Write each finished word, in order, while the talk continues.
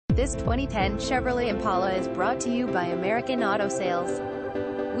This 2010 Chevrolet Impala is brought to you by American Auto Sales.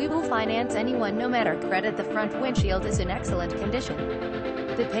 We will finance anyone no matter credit. The front windshield is in excellent condition.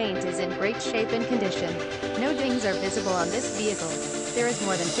 The paint is in great shape and condition. No dings are visible on this vehicle. There is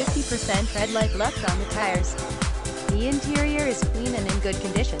more than 50% tread-like left on the tires. The interior is clean and in good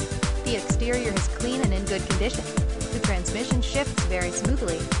condition. The exterior is clean and in good condition. The transmission shifts very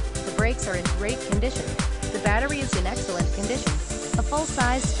smoothly. The brakes are in great condition. The battery is in excellent condition. A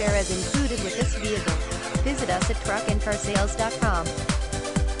full-size spare is included with this vehicle. Visit us at truckandcarsales.com.